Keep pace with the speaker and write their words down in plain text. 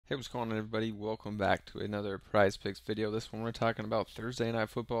Hey, what's going on, everybody? Welcome back to another Prize Picks video. This one we're talking about Thursday Night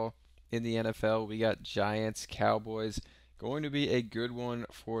Football in the NFL. We got Giants, Cowboys. Going to be a good one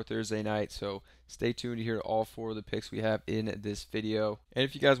for Thursday night, so stay tuned to hear all four of the picks we have in this video. And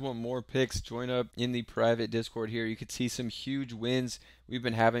if you guys want more picks, join up in the private Discord here. You can see some huge wins we've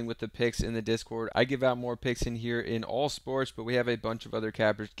been having with the picks in the Discord. I give out more picks in here in all sports, but we have a bunch of other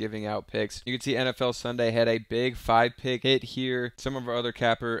cappers giving out picks. You can see NFL Sunday had a big 5-pick hit here. Some of our other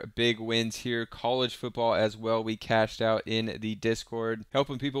capper big wins here. College football as well, we cashed out in the Discord,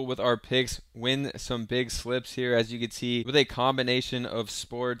 helping people with our picks win some big slips here. As you can see, with a combination of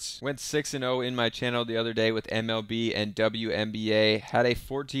sports, went 6-0 in my channel the other day with MLB and WNBA. Had a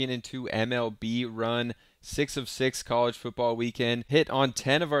 14-2 MLB run. 6 of 6 college football weekend. Hit on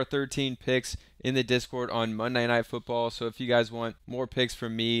 10 of our 13 picks in the Discord on Monday Night Football. So if you guys want more picks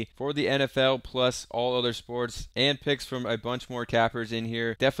from me for the NFL plus all other sports and picks from a bunch more cappers in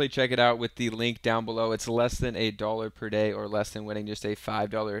here, definitely check it out with the link down below. It's less than $1 per day or less than winning just a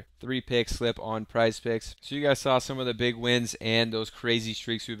 $5 3-pick slip on Prizepicks. So you guys saw some of the big wins and those crazy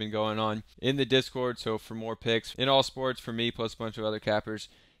streaks we've been going on in the Discord. So for more picks in all sports for me plus a bunch of other cappers,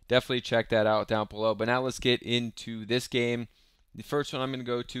 definitely check that out down below. But now let's get into this game. The first one I'm going to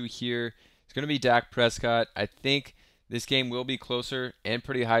go to here is going to be Dak Prescott. I think this game will be closer and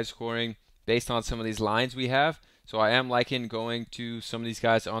pretty high scoring based on some of these lines we have. So I am liking going to some of these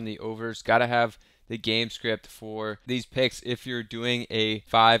guys on the overs. Got to have the game script for these picks. If you're doing a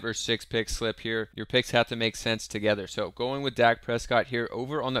 5 or 6 pick slip here, your picks have to make sense together. So going with Dak Prescott here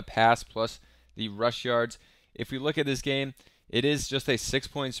over on the pass plus the rush yards. If we look at this game, it is just a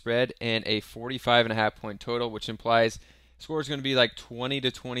 6-point spread and a 45.5 point total, which implies score is going to be like 20-26,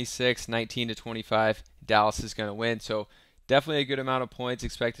 19-25. Dallas is going to win. So definitely a good amount of points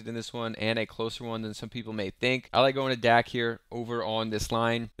expected in this one and a closer one than some people may think. I like going to Dak here over on this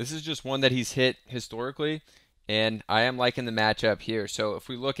line. This is just one that he's hit historically, and I am liking the matchup here. So if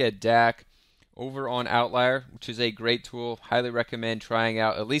we look at Dak over on Outlier, which is a great tool, highly recommend trying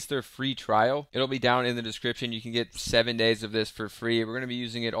out at least their free trial. It'll be down in the description. You can get 7 days of this for free. We're going to be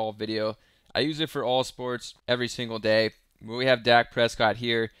using it all video. I use it for all sports every single day. When we have Dak Prescott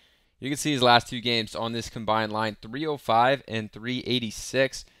here, you can see his last 2 games on this combined line, 305 and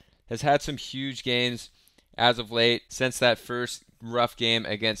 386. Has had some huge games as of late since that first rough game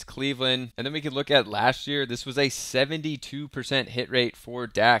against Cleveland. And then we can look at last year. This was a 72% hit rate for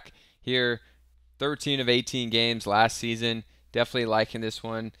Dak here. 13 of 18 games last season. Definitely liking this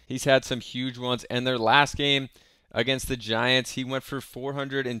one. He's had some huge ones. And their last game against the Giants, he went for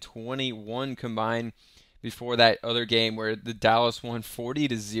 421 combined before that other game where the Dallas won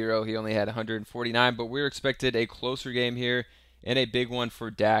 40-0. He only had 149. But we're expected a closer game here and a big one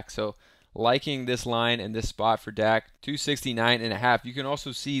for Dak. So liking this line and this spot for Dak. 269.5. You can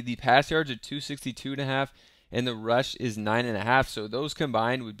also see the pass yards at 262.5. And the rush is 9.5. So those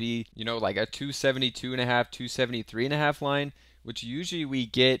combined would be, like a 272.5, 273.5 line, which usually we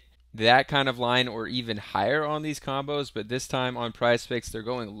get that kind of line or even higher on these combos. But this time on Prizepicks, they're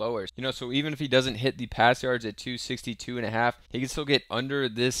going lower. So even if he doesn't hit the pass yards at 262.5, he can still get under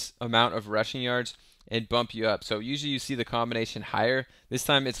this amount of rushing yards and bump you up. So usually you see the combination higher. This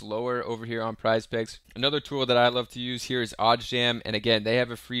time it's lower over here on Prizepicks. Another tool that I love to use here is OddsJam. And again, they have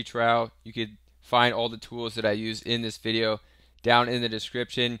a free trial. You could find all the tools that I use in this video down in the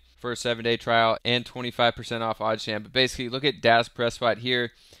description for a 7-day trial and 25% off OddsJam. But basically, look at Dak Prescott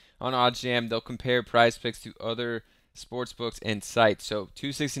here on OddsJam. They'll compare Prizepicks to other sports books and sites. So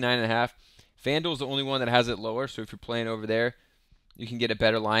 269.5. FanDuel's the only one that has it lower. So if you're playing over there, you can get a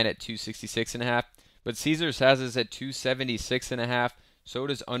better line at 266.5. But Caesars has this at 276.5. So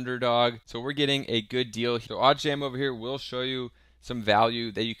does Underdog. So we're getting a good deal. So OddsJam over here will show you some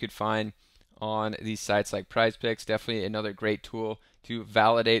value that you could find on these sites like Prizepicks. Definitely another great tool to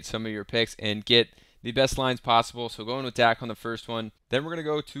validate some of your picks and get the best lines possible. So going with Dak on the first one. Then we're going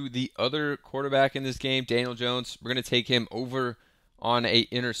to go to the other quarterback in this game, Daniel Jones. We're going to take him over on a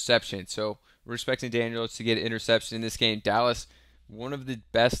interception. So we're expecting Daniel Jones to get an interception in this game. Dallas, one of the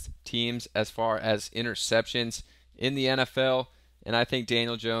best teams as far as interceptions in the NFL. And I think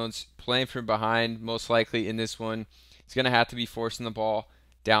Daniel Jones playing from behind most likely in this one. He's going to have to be forcing the ball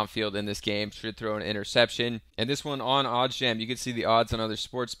downfield in this game, should throw an interception. And this one on OddsJam, you can see the odds on other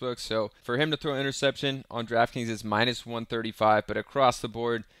sports books. So for him to throw an interception on DraftKings is -135, but across the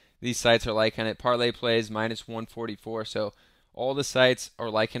board, these sites are liking it. Parlay plays -144. So all the sites are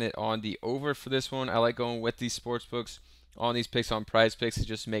liking it on the over for this one. I like going with these sports books on these picks on Prizepicks. It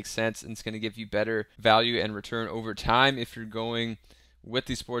just makes sense, and it's going to give you better value and return over time if you're going with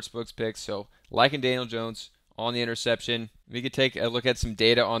these sportsbooks picks. So liking Daniel Jones on the interception. We could take a look at some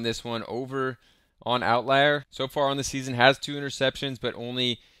data on this one over on Outlier. So far on the season has 2 interceptions, but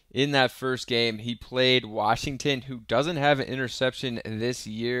only in that first game. He played Washington, who doesn't have an interception this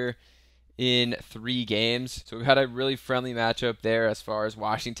year in 3 games. So we had a really friendly matchup there as far as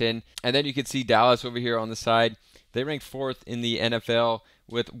Washington. And then you can see Dallas over here on the side. They ranked 4th in the NFL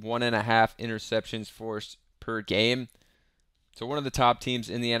with 1.5 interceptions forced per game. So one of the top teams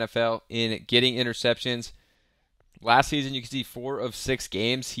in the NFL in getting interceptions. Last season, you can see 4 of 6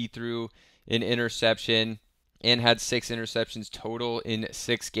 games he threw an interception and had 6 interceptions total in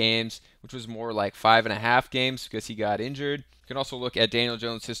 6 games, which was more like 5.5 games because he got injured. You can also look at Daniel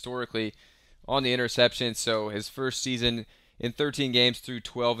Jones historically on the interceptions. So his first season in 13 games threw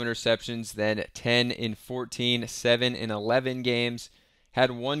 12 interceptions, then 10 in 14, 7 in 11 games.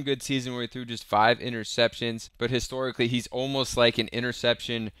 Had one good season where he threw just 5 interceptions, but historically he's almost like an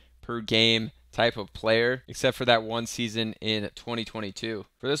interception per game type of player, except for that one season in 2022.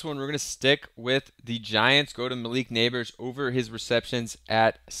 For this one, we're going to stick with the Giants. Go to Malik Neighbors over his receptions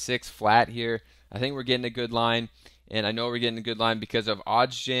at 6 flat here. I think we're getting a good line, and I know we're getting a good line because of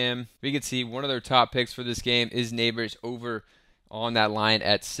OddsJam. We can see one of their top picks for this game is Neighbors over on that line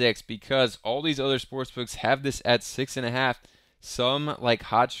at 6 because all these other sportsbooks have this at 6.5. Some, like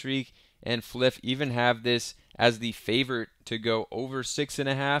Hot Streak and Fliff, even have this as the favorite to go over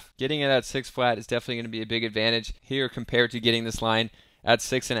 6.5. Getting it at 6 flat is definitely going to be a big advantage here compared to getting this line at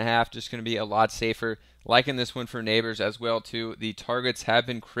 6.5. Just going to be a lot safer. Liking this one for Neighbors as well too. The targets have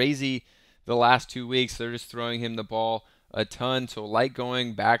been crazy the last 2 weeks. They're just throwing him the ball a ton. So like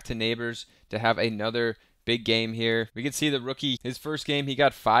going back to Neighbors to have another big game here. We can see the rookie, his first game, he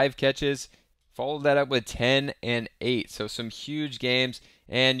got 5 catches. Followed that up with 10 and 8. So some huge games.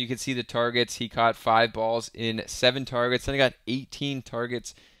 And you can see the targets. He caught 5 balls in 7 targets. Then he got 18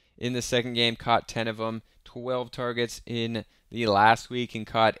 targets in the second game, caught 10 of them. 12 targets in the last week and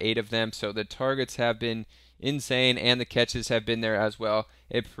caught 8 of them. So the targets have been insane and the catches have been there as well.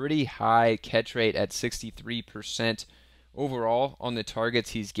 A pretty high catch rate at 63% overall on the targets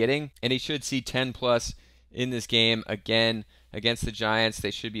he's getting. And he should see 10 plus in this game again. Against the Giants, they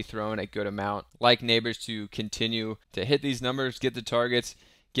should be throwing a good amount. Like Neighbors to continue to hit these numbers, get the targets,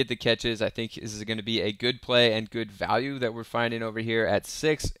 get the catches. I think this is going to be a good play and good value that we're finding over here at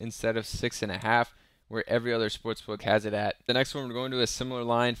 6 instead of 6.5, where every other sportsbook has it at. The next one, we're going to a similar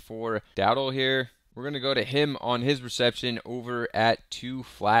line for Dowdle here. We're going to go to him on his reception over at 2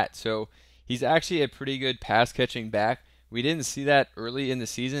 flat. So he's actually a pretty good pass catching back. We didn't see that early in the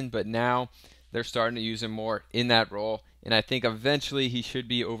season, but now they're starting to use him more in that role. And I think eventually he should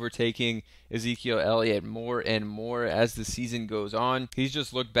be overtaking Ezekiel Elliott more and more as the season goes on. He's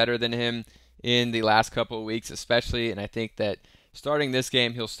just looked better than him in the last couple of weeks especially. And I think that starting this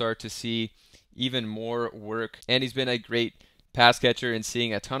game, he'll start to see even more work. And he's been a great pass catcher and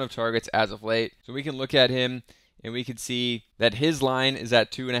seeing a ton of targets as of late. So we can look at him and we can see that his line is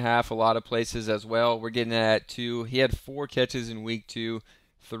at 2.5 a lot of places as well. We're getting it at 2. He had 4 catches in week 2,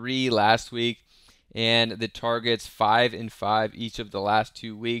 3 last week. And the targets 5 and 5 each of the last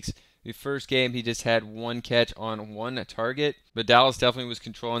 2 weeks. The first game, he just had 1 catch on 1 target, but Dallas definitely was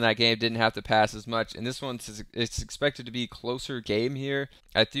controlling that game, didn't have to pass as much. And this one, it's expected to be a closer game here.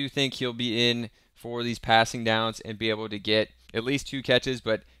 I do think he'll be in for these passing downs and be able to get at least 2 catches,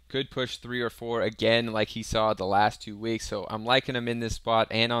 but could push 3 or 4 again like he saw the last 2 weeks. So I'm liking him in this spot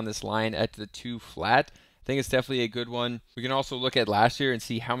and on this line at the 2 flat. I think it's definitely a good one. We can also look at last year and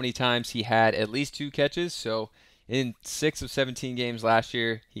see how many times he had at least 2 catches. So in 6 of 17 games last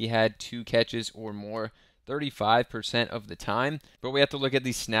year, he had 2 catches or more, 35% of the time. But we have to look at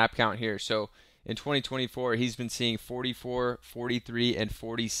the snap count here. So in 2024, he's been seeing 44, 43, and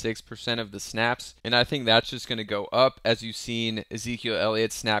 46% of the snaps. And I think that's just going to go up as you've seen Ezekiel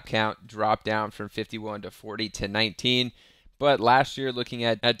Elliott's snap count drop down from 51 to 40 to 19. But last year, looking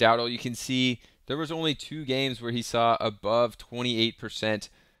at Dowdle, you can see there was only 2 games where he saw above 28%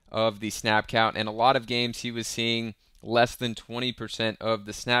 of the snap count, and a lot of games he was seeing less than 20% of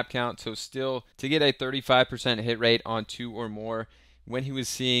the snap count. So still, to get a 35% hit rate on 2 or more when he was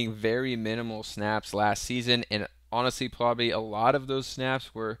seeing very minimal snaps last season, and honestly probably a lot of those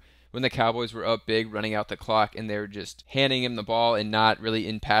snaps were when the Cowboys were up big running out the clock and they were just handing him the ball and not really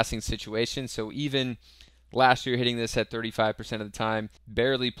in passing situations. So even last year hitting this at 35% of the time,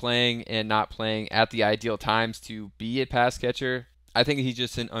 barely playing and not playing at the ideal times to be a pass catcher. I think he's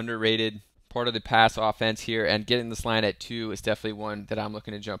just an underrated part of the pass offense here, and getting this line at 2 is definitely one that I'm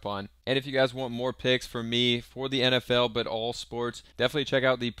looking to jump on. And if you guys want more picks from me for the NFL, but all sports, definitely check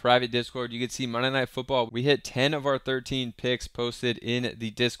out the private Discord. You can see Monday Night Football. We hit 10 of our 13 picks posted in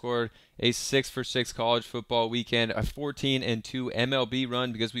the Discord. A 6-for-6 college football weekend, a 14-2 MLB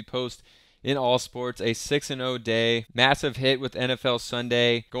run because we post in all sports, a 6-0 day, massive hit with NFL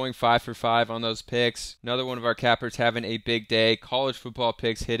Sunday, going 5-for-5 on those picks. Another one of our cappers having a big day, college football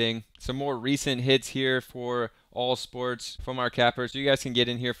picks hitting. Some more recent hits here for all sports from our cappers. You guys can get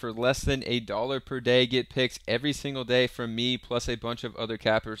in here for less than $1 per day, get picks every single day from me, plus a bunch of other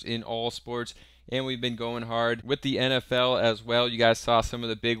cappers in all sports. And we've been going hard with the NFL as well. You guys saw some of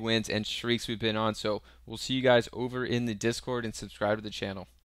the big wins and streaks we've been on. So we'll see you guys over in the Discord, and subscribe to the channel.